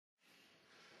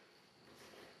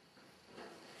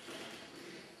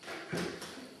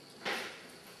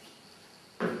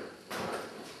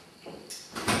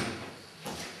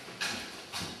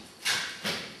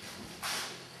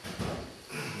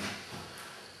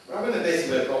We're having a bit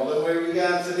of a problem with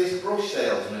regard to this brush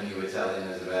salesman you were telling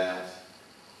us about.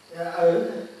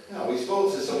 Oh? No, we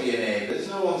spoke to some of your neighbours.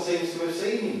 No one seems to have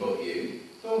seen him but you.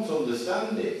 Don't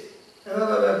understand it.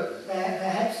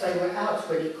 Perhaps they were out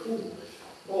when he called.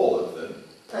 All of them?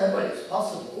 Well, it's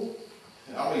possible.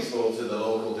 And we spoke to the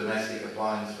local domestic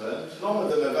appliance firms. None of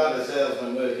them have had a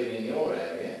salesman working in your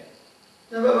area.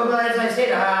 Well, as I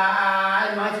said,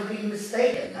 I might have been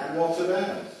mistaken. And what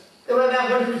about? About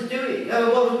what he was doing,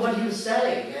 what he was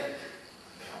selling.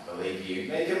 Can't believe you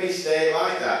make a mistake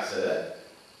like that, sir.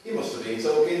 You must have been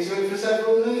talking to him for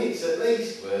several minutes at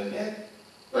least, weren't you?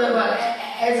 Well,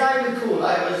 as I recall,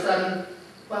 I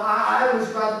was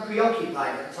rather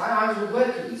preoccupied at the time. I was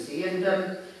working, you see, and,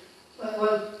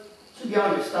 well, to be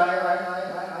honest,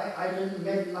 I don't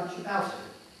remember much about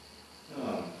it.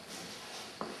 Oh.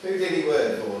 Who did he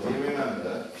work for, do you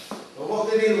remember? Well, what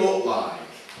did he look like?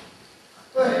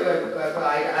 Well,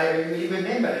 I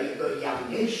remember he was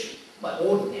youngish, but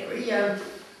ordinary.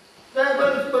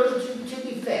 But to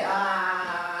be fair,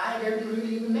 I don't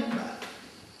really remember.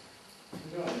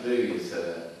 You don't, do you,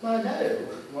 sir? Well, no.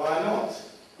 Why not?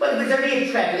 Well, he was only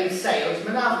a travelling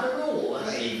salesman after all.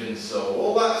 Even so,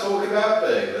 all that talk about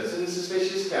burglars and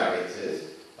suspicious characters,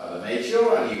 well, I made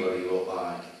sure I knew what he looked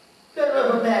like.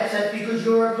 Well, perhaps that's because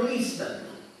you're a policeman.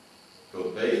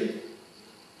 Could be.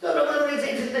 No,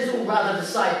 it's all rather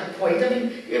beside the point. I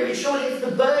mean, surely it's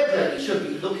the burglar he should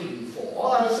be looking for.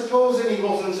 Well, supposing he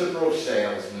wasn't a brush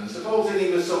salesman, supposing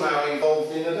he was somehow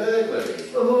involved in a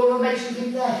burglary. Well, what makes you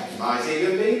think that? Might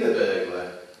even be the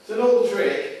burglar. It's an old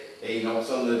trick. He knocks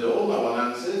on the door, no one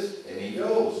answers, and he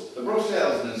goes. The brush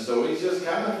salesman story's just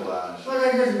camouflage. Well,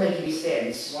 that doesn't make any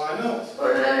sense. Why not?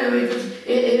 Well, no,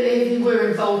 if he were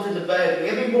involved in the burglary,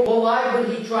 I mean, well, why would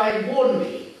he try and warn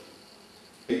me?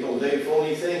 People do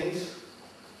funny things.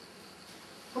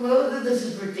 Well, this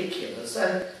is ridiculous.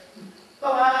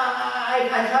 Well, I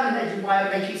can't imagine why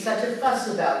I'm making such a fuss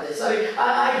about this. I mean,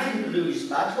 I didn't lose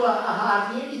much, well,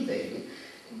 hardly anything.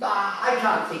 I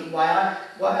can't think why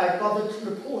I bothered to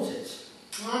report it.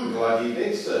 I'm glad you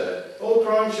did, sir. All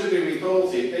crimes should be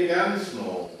reported, big and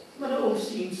small. Well, it all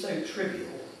seems so trivial.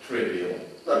 Trivial?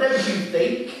 Well, don't you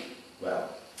think? Well,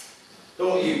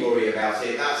 don't you worry about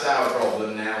it. That's our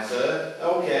problem now, sir.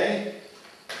 Okay.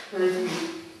 Well,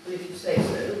 if you say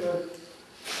so.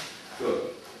 Good.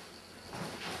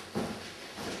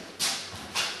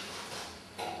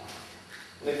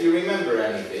 And if you remember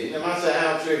anything, no matter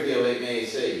how trivial it may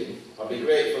seem, I'd be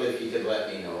grateful if you could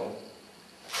let me know.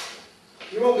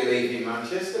 You won't be leaving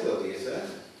Manchester, will you, sir?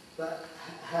 But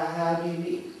how do you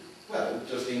mean? Well,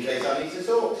 just in case I need to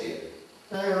talk to you.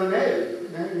 No.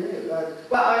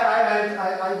 Well,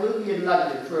 I will be in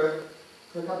London for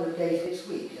a couple of days next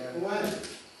week. When?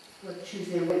 Well,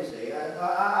 Tuesday and Wednesday.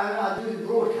 I'm doing a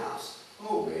broadcast.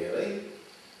 Oh, really?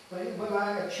 Well,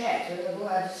 a chat,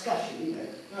 a discussion, you know.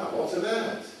 Oh, what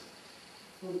about?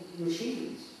 Well,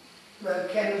 machines. Well,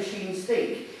 can machines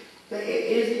think? But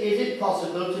is it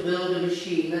possible to build a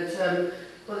machine that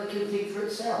that can think for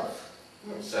itself?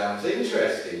 Well, sounds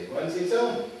interesting. When's it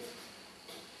on?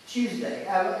 Tuesday,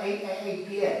 8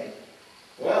 p.m.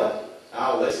 Well,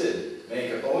 I'll listen.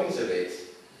 Make a point of it.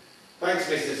 Thanks,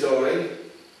 Mr. Turing.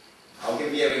 I'll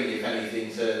give you a ring if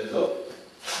anything turns up.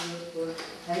 Well,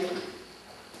 thank you.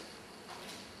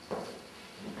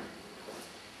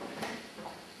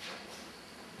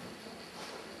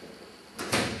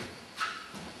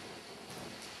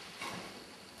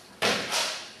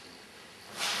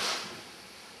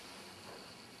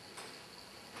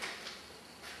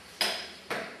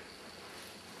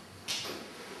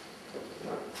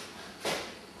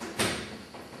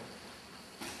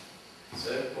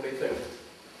 So, what do you think?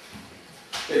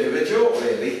 Bit of a joke,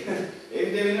 really. Him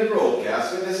doing a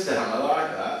broadcast with a stammer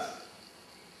like that.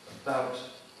 About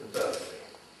the burglary.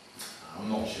 I'm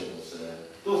not sure, sir.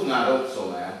 Doesn't add up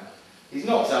somehow. He's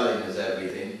not telling us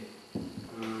everything. Do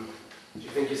you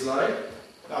think he's lying?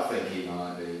 I think he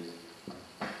might be.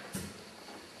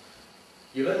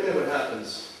 You let me know what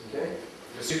happens, okay?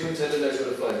 The superintendent knows where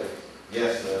to find him.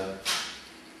 Yes, sir.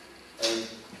 And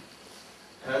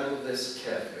handle this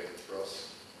carefully, Ross.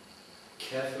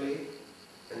 Carefully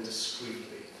and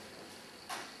discreetly.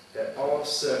 There are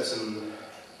certain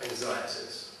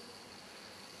anxieties.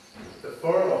 The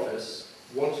Foreign Office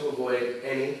want to avoid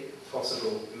any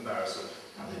possible embarrassment.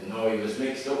 I didn't know he was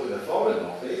mixed up with the Foreign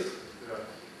Office. No.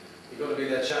 You've got to be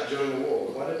their chap during the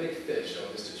war. Quite a big fish,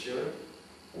 oh, Mr. Turing.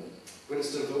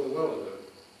 Winston thought the world of him.